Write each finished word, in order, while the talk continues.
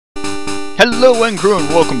Hello EndCrew and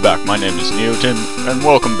welcome back. My name is Neotin and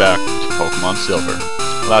welcome back to Pokemon Silver.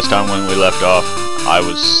 Last time when we left off, I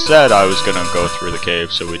said I was gonna go through the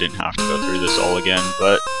cave so we didn't have to go through this all again,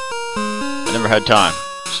 but I never had time.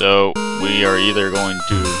 So we are either going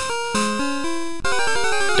to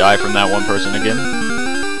die from that one person again,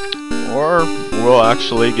 or we'll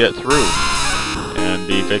actually get through and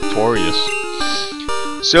be victorious.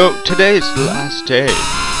 So today's the last day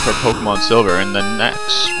for Pokemon Silver, and the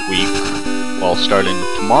next week, well, starting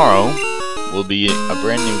tomorrow, will be a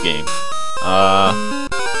brand new game.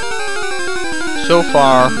 So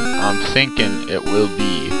far, I'm thinking it will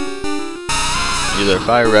be either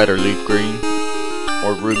Fire Red or Leaf Green,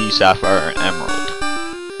 or Ruby, Sapphire, or Emerald.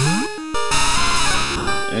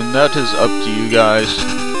 And that is up to you guys,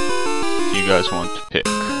 if you guys want to pick.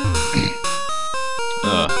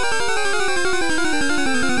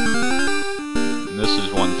 This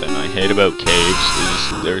is one thing I hate about caves,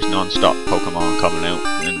 is there's non-stop Pokemon coming out,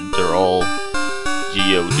 and they're all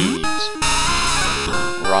Geodudes.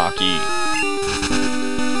 Rocky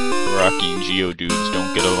and Geodudes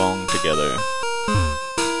don't get along together.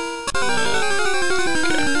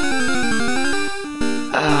 Okay.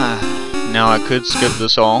 Now I could skip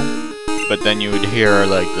this all, but then you would hear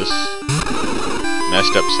like this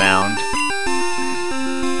messed up sound.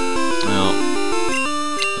 Well,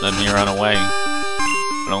 let me run away.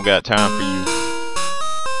 I don't got time for you.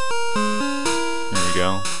 Here we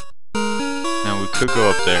go. Now we could go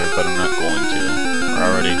up there, but I'm not going to. We're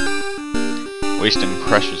already wasting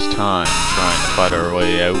precious time trying to fight our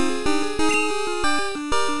way out.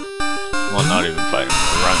 Well, not even fighting,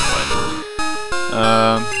 we're running away.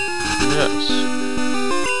 Yes.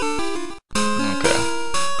 Okay.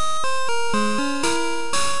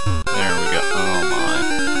 There we go. Oh my.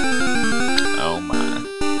 Oh my.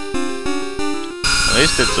 At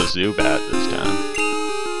least it's a Zubat this time.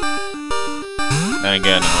 Then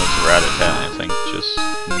again, it was Rattata, I think, just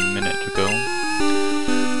a minute ago.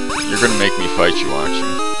 You're gonna make me fight you, aren't you?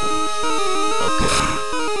 Okay.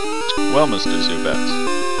 Well, Mr. Zubat.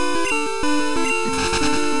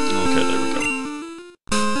 Okay, there we go.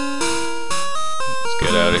 Let's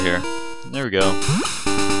get out of here. There we go.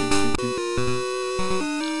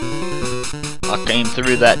 I came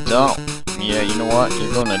through that dump. Yeah, you know what?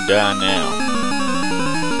 You're gonna die now.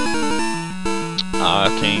 I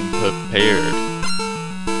came prepared.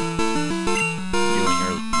 You and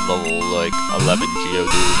your level, like, 11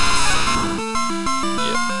 Geodude.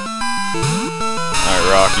 Yep. Alright,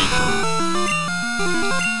 Rocky.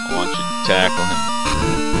 I want you to tackle him.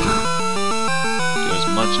 Do as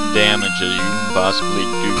much damage as you can possibly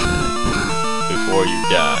do before you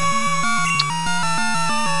die.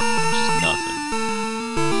 Which is nothing.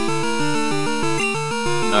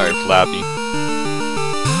 Alright, Flappy.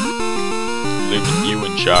 Leaving you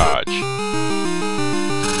in charge.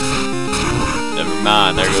 Never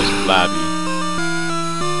mind, there goes Flappy.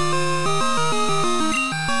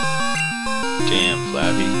 Damn,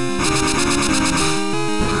 Flappy.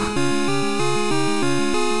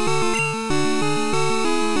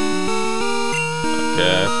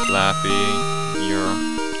 Okay, Flappy, you're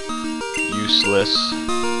useless.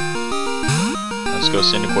 Let's go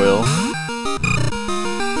Cyndaquil.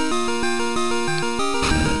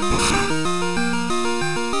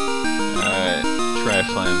 Try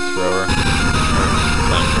Flamethrower.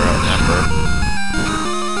 Flamethrower Ember.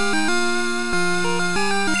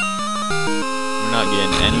 We're not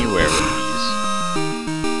getting anywhere with these.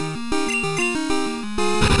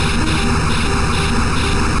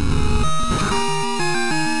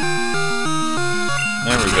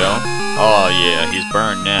 There we go. Oh yeah, he's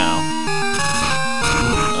burned now.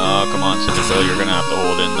 Oh, come on, Cyndaquil, you're gonna have to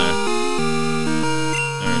hold in there.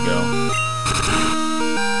 There we go.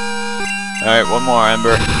 Alright, one more,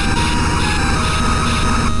 Ember.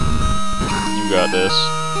 You got this.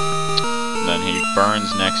 Then he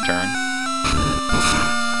burns next turn.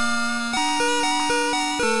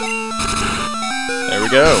 There we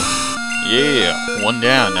go. Yeah, one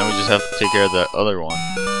down. Now we just have to take care of that other one.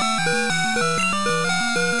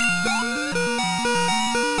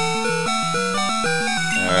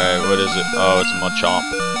 Alright, what is it? Oh, it's Machamp.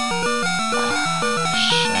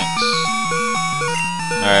 Shanks.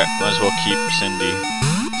 Alright, might as well keep Cindy.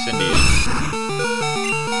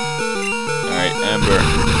 Alright, Ember.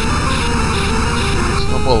 It's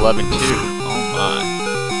level 11 too. Oh my.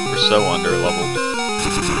 We're so under leveled.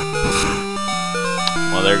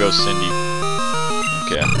 Well, there goes Cindy.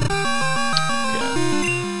 Okay.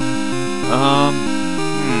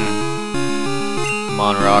 Come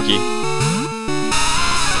on, Rocky.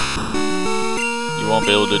 You won't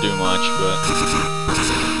be able to do much, but...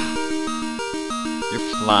 You're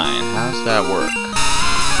line. How's that work?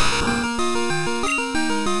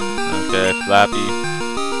 Okay, Flappy.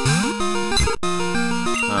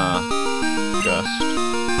 Gust.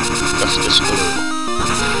 Gustus glue.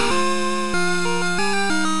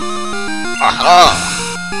 Aha!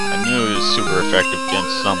 I knew it was super effective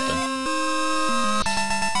against something.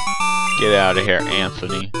 Get out of here,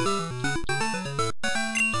 Anthony.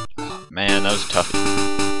 Oh, man, that was a toughie.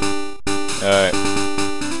 Alright.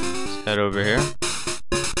 Let's head over here.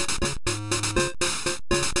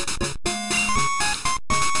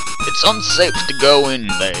 It's unsafe to go in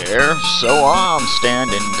there, so I'm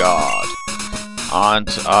standing guard.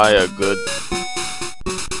 Aren't I a good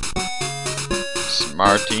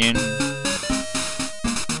Samaritan?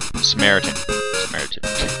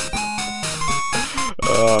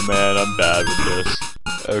 Oh man, I'm bad with this.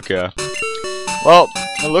 Okay. Well,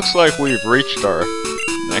 it looks like we've reached our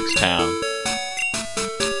next town.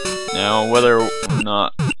 Now, whether or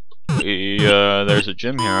not there's a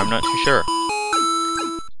gym here, I'm not too sure.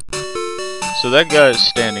 So that guy's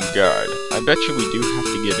standing guard. I bet you we do have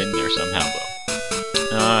to get in there somehow, though.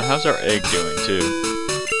 How's our egg doing, too?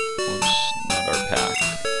 Oops, not our pack.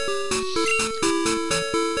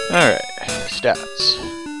 Alright, stats.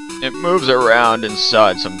 It moves around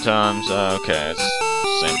inside sometimes. Okay, it's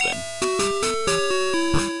the same thing.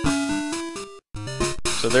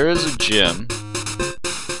 So there is a gym,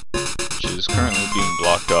 which is currently being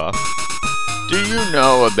blocked off. Do you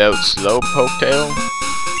know about SLOWPOKES?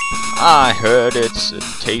 I heard it's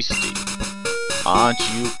tasty. Aren't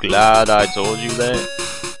you glad I told you that?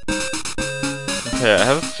 Okay, I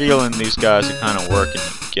have a feeling these guys are kind of working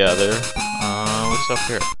together. What's up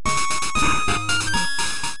here?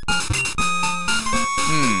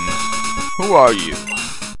 Who are you?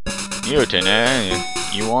 Neotin, eh?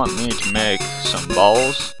 You want me to make some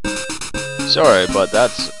balls? Sorry, but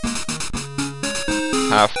that's...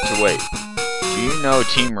 have to wait. Do you know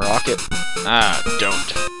Team Rocket?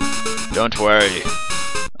 Don't worry.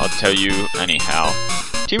 I'll tell you anyhow.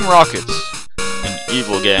 Team Rocket's an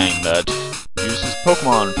evil gang that uses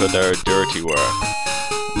Pokemon for their dirty work.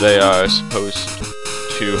 They are supposed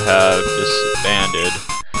to have disbanded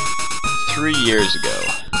 3 years ago.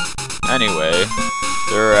 Anyway,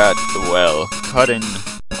 they're at the well, cutting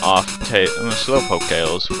off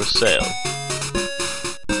SLOWPOKES for sale.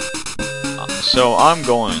 So I'm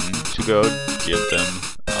going to go give them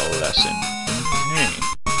a lesson in pain.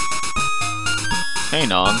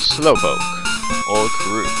 Hang on, Slowpoke, or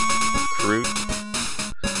Kroot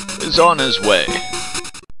is on his way.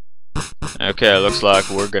 Okay, looks like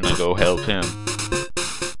we're gonna go help him.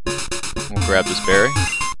 We'll grab this berry.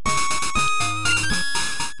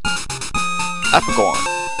 Apricorn.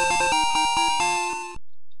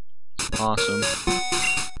 Awesome.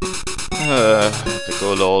 The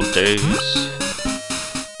good old days.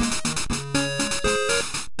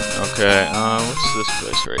 Okay, what's this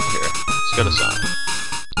place right here? It's got a sign.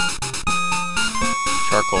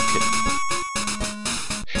 Charcoal Kitten.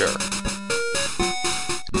 Sure.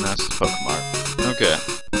 And that's the Pokemon. Okay.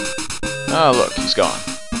 Ah, look, he's gone.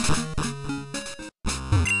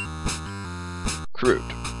 Kroot.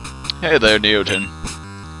 Hey there, Neotin.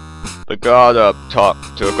 The guard up top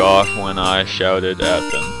took off when I shouted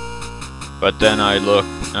at them. But then I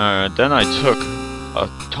took a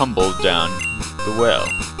tumble down the well.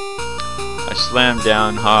 I slammed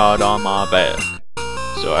down hard on my back,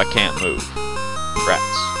 so I can't move.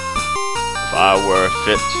 Rats. If I were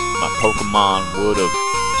fit, my Pokemon would have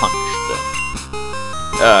punched them.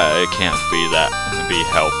 It can't be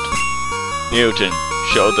helped. Neotin,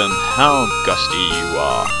 show them how gusty you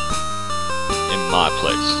are in my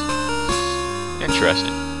place.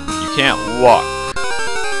 Interesting. You can't walk,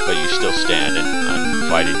 but you still stand, and I'm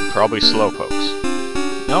fighting probably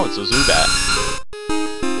Slowpokes. No, it's a Zubat.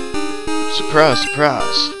 Surprise,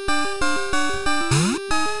 surprise.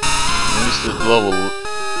 At least it's level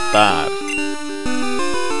 5.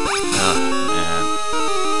 Oh, man.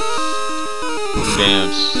 Damn.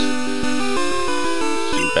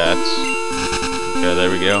 Zubats. Okay, there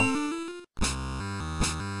we go.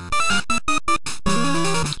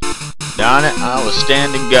 Darn it, I was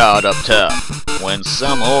standing guard up top when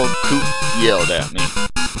some old coot yelled at me.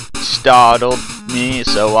 Startled me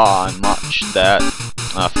so much that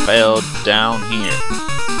I fell down here.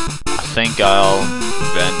 I think I'll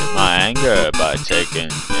vent my anger by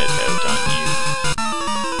taking it out on you.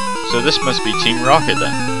 So this must be Team Rocket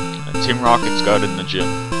then. And Team Rocket's guarding the gym.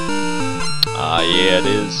 Ah, yeah, it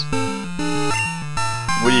is.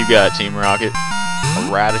 What do you got, Team Rocket?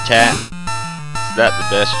 A rat-a-tat? Is that the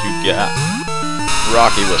best you got?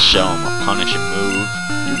 Rocky will show him a punishing move.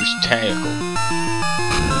 Use tackle.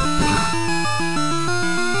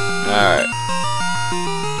 Alright.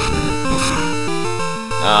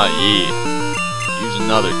 Ah, yeah. Use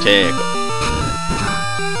another tackle.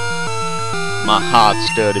 My hard,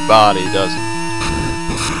 sturdy body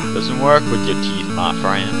doesn't work with your teeth, my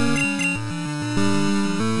friend.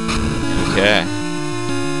 Okay.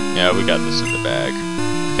 Yeah, we got this in the bag.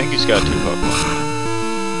 I think he's got 2 Pokemon.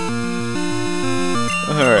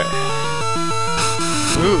 Alright.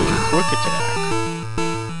 Ooh, quick attack.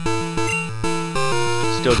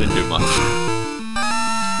 Still didn't do much.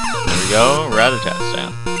 There we go, Rat-a-tat's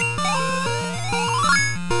down.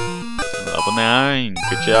 Level 9.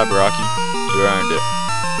 Good job, Rocky. You earned it.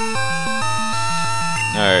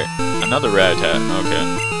 Alright, another Rat-a-tat. Okay.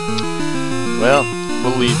 Well,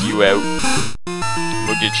 we'll leave you out.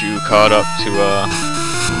 We'll get you caught up to,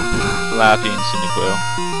 Flappy and Cyndaquil.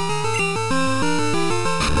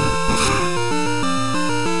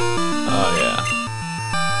 Oh, yeah.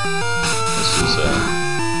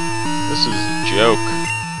 This is a joke.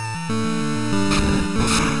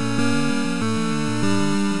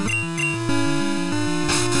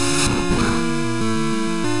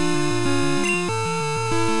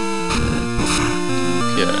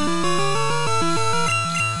 Okay.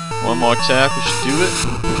 One more attack, we should do it.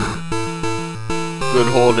 Good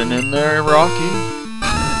holding in there, Rocky.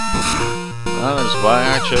 That is why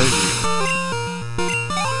I chose you.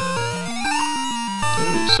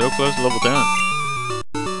 Ooh, so close to level 10.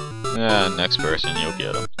 Yeah, next person, you'll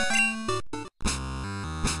get him.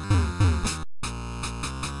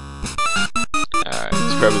 Alright,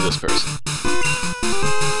 let's grab this person.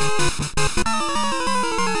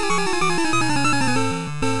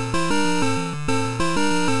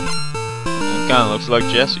 It kinda looks like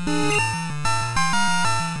Jesse.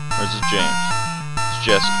 Or is it James? It's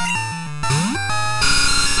Jesse.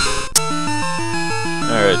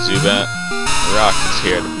 Alright, Zubat. Rocket's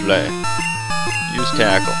here to play. Use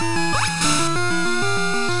tackle.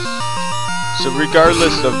 So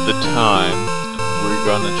regardless of the time, we're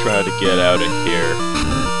gonna try to get out of here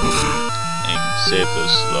and save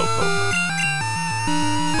those Slowpoke.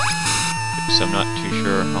 Because I'm not too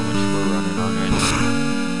sure how much we're running on right now.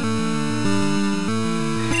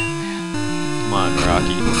 Come on,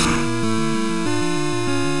 Rocky.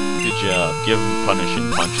 Good job. Give him punishing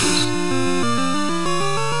punches.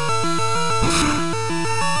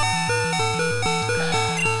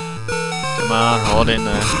 Come on, hold in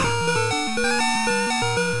there.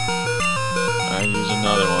 Alright, use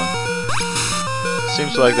another one.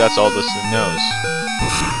 Seems like that's all this thing knows.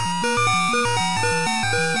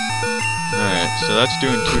 Alright, so that's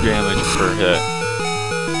doing 2 damage per hit.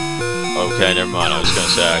 Okay, never mind. I was gonna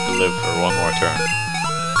say I could live for one more turn.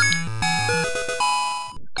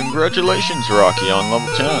 Congratulations, Rocky, on level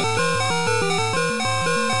 10.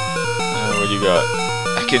 What do you got?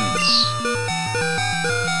 Ekans.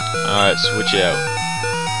 Alright, switch out.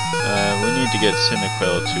 We need to get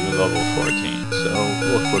Cyndaquil to level 14, so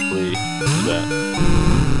we'll quickly do that.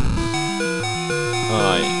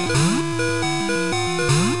 Yeah.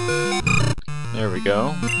 There we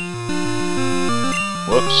go.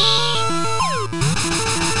 Whoops.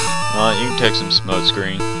 You can take some smoke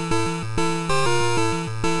screen.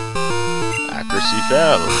 Accuracy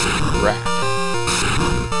fell. Crap.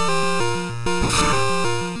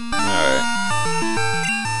 Alright.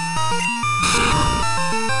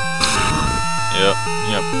 Yep.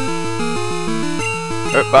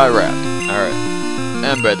 Hurt by rat. Alright.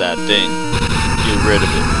 Ember that thing. Get rid of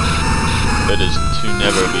it. That is to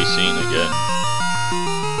never be seen again.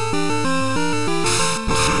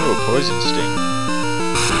 Ooh, poison sting.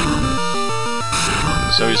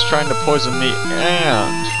 So he's trying to poison me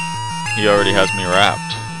and he already has me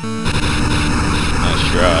wrapped. Nice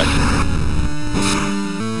try.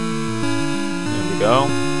 There we go.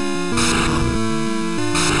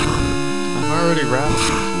 I'm already wrapped,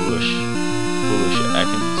 you foolish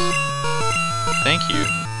Ekans. Thank you.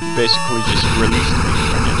 You basically just released me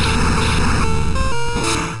from it.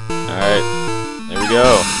 Alright, there we go.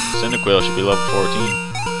 Cyndaquil should be level 14.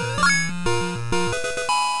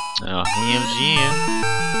 Oh, hells yeah.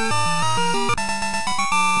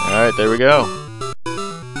 Alright, there we go.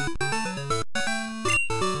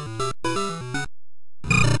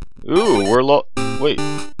 Ooh, wait,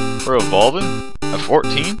 we're evolving? At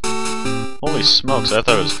 14? Holy smokes, I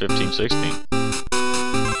thought it was 15, 16.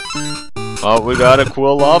 Oh, we got a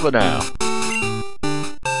Quilava now.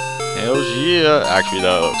 Hells yeah. Actually,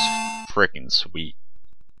 that looks freaking sweet.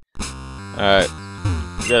 Alright.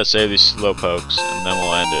 We gotta save these Slowpokes, and then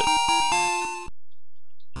we'll end it.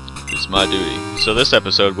 It's my duty. So this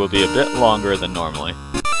episode will be a bit longer than normally.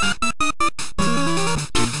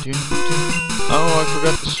 Oh, I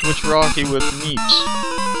forgot to switch Rocky with Meeps.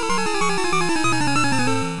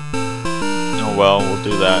 well, we'll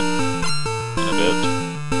do that in a bit.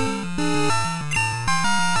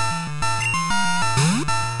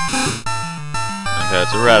 Okay,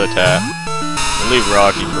 it's a Rat-a-tat. We'll leave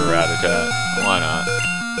Rocky for Rat-a-tat. Why not?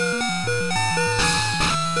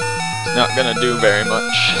 It's not gonna do very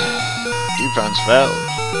much. Defense failed.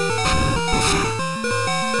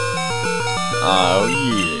 Oh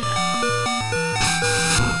yeah.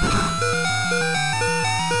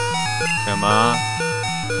 Come on.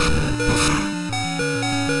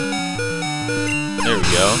 There we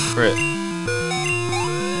go. Crit.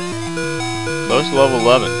 Close to level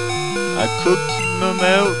 11. I could keep them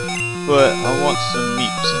out, but I want some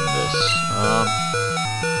meeps in this.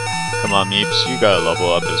 Come on, meeps. You gotta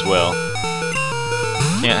level up as well.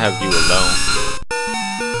 Can't have you alone.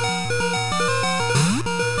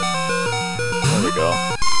 There we go.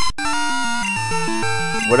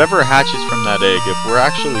 Whatever hatches from that egg, if we're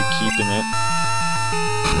actually keeping it,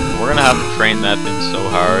 we're gonna have to train that thing so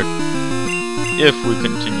hard. If we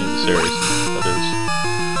continue the series, that is.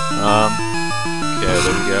 Okay,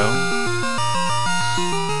 there we go.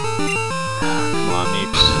 Come on,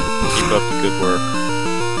 meeps. Keep up the good work.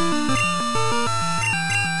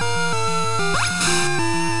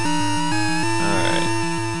 Alright.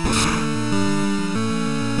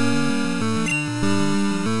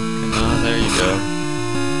 Come on, there you go.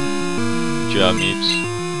 Good job, meeps.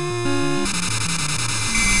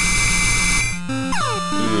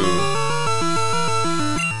 Ooh.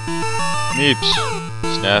 Meeps,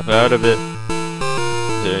 snap out of it.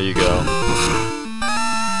 There you go.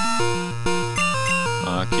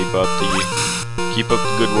 Keep up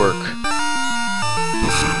the good work.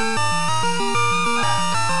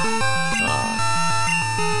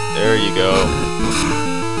 There you go.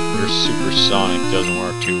 Your supersonic doesn't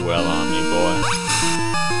work too well on me, boy.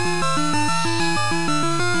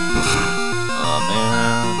 Oh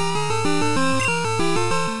man.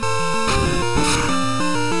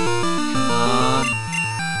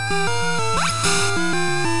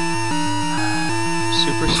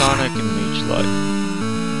 Supersonic and Leech Life.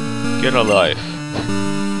 Get a life.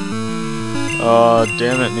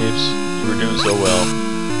 Damn it, Meeps. You were doing so well.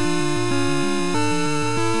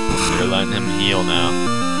 You're letting him heal now.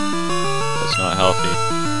 That's not healthy.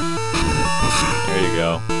 There you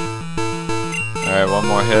go. Alright, one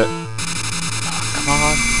more hit. Come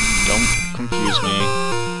on. Don't confuse me.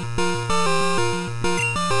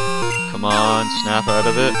 Come on, snap out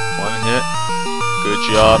of it. One hit. Good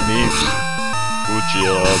job, Meeps. Good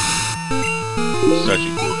job. Such a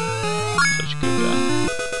good guy.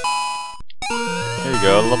 There you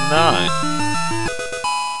go, level 9.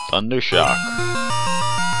 Thundershock.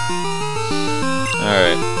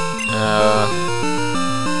 Alright.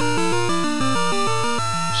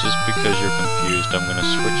 Just because you're confused, I'm gonna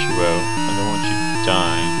switch you out. I don't want you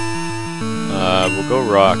dying. We'll go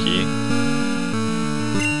Rocky.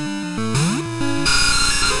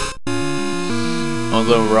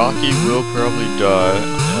 Although Rocky will probably die,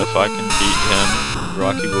 if I can beat him,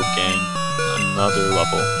 Rocky will gain another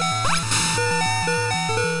level.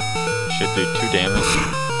 Should do 2 damage.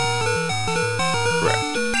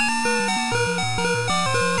 Correct.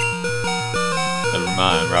 Never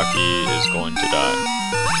mind, Rocky is going to die.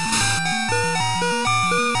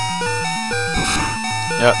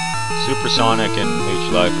 Yep, Supersonic and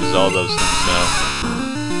Leech Life is all those things now.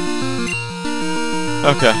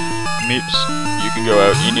 Okay, Meeps. You can go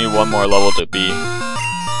out. You need one more level to be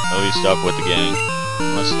at least up with the gang.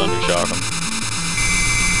 Let's Thundershock him.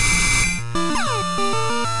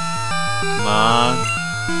 Come on.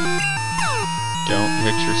 Don't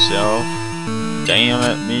hit yourself. Damn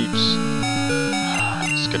it, Meeps.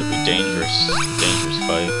 It's gonna be dangerous. Dangerous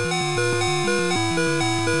fight.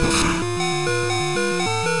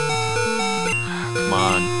 Come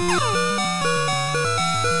on.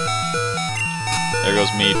 There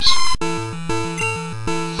goes Meeps.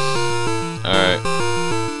 Alright.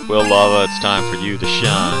 Well, Lava, it's time for you to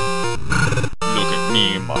shine. Look at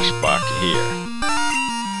me and my spike here.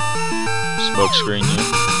 Smoke screen you.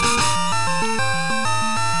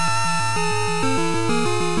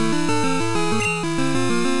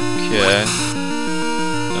 Okay.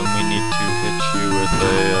 Then we need to hit you with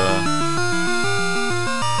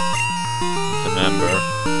a member.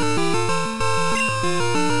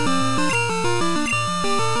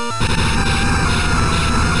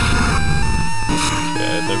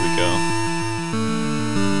 There we go.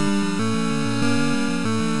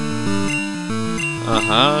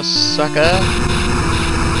 Sucker.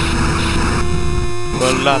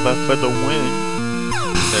 Well, Lava for the win.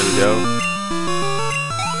 There we go.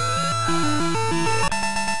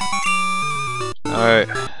 Yeah. Alright.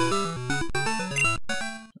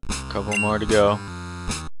 Couple more to go.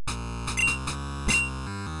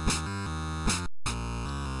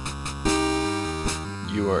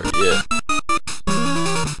 You are it.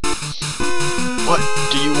 What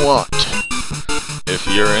do you want? If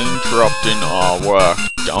you're interrupting our work,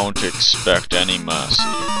 don't expect any mercy.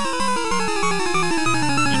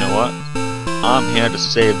 You know what? I'm here to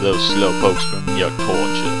save those slowpokes from your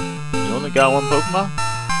torture. You only got one Pokemon?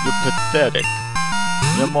 You're pathetic.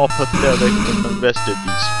 You're more pathetic than the rest of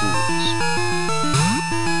these fools.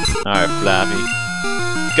 Alright, Flappy.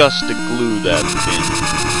 Gust to glue that thing.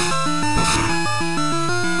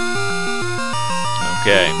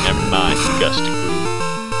 Okay, never mind, Gust to glue.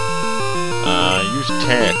 Use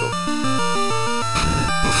tackle.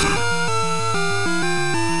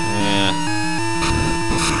 Yeah.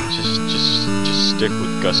 Just stick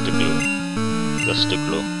with Gust to glue. Gust to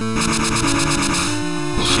glue.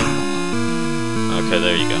 Okay,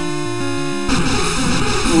 there you go.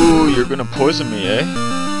 Ooh, you're gonna poison me, eh?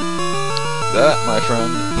 That, my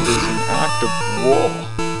friend, is an act of war.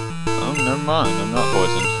 Oh, never mind, I'm not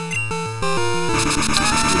poisoned.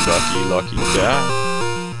 You lucky guy.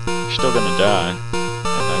 You're still gonna die. And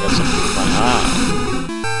I got something in my eye.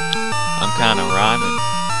 I'm kinda rhyming,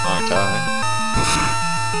 aren't I?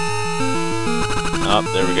 Oh,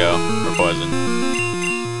 there we go. We're poisoned.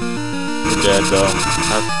 You're dead, though.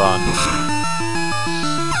 Have fun.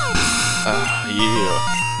 Yeah.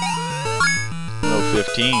 Level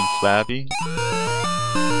 15, Flappy.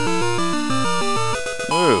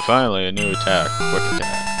 Ooh, finally a new attack. Quick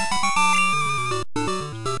attack.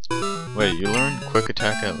 Wait, you learned quick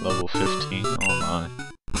attack at level 15? Oh my.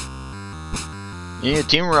 Yeah,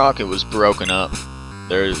 Team Rocket was broken up.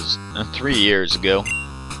 There's 3 years ago.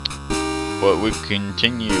 But we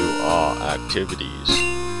continue our activities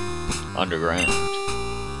underground.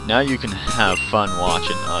 Now you can have fun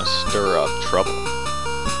watching us stir up trouble.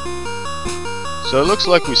 So it looks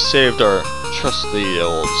like we saved our trusty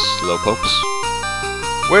old slowpokes.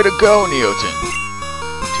 Way to go, Neotin!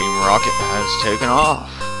 Team Rocket has taken off.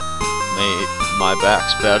 My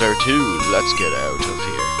back's better too. Let's get out of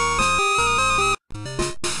here.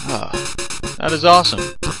 Ah, that is awesome.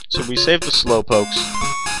 So we saved the slowpokes,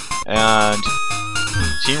 and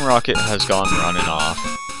Team Rocket has gone running off.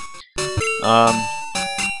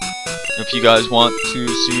 If you guys want to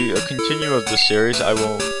see a continue of the series, I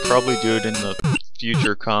will probably do it in the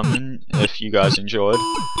future coming if you guys enjoyed.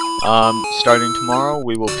 Starting tomorrow,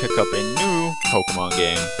 we will pick up a new Pokemon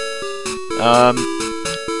game.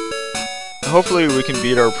 Hopefully we can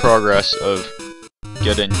beat our progress of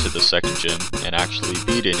getting to the second gym and actually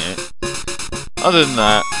beating it. Other than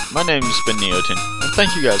that, my name has been Neotin, and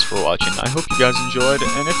thank you guys for watching. I hope you guys enjoyed,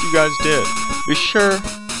 and if you guys did, be sure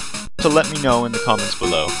to let me know in the comments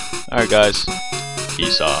below. Alright guys,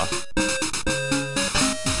 peace off.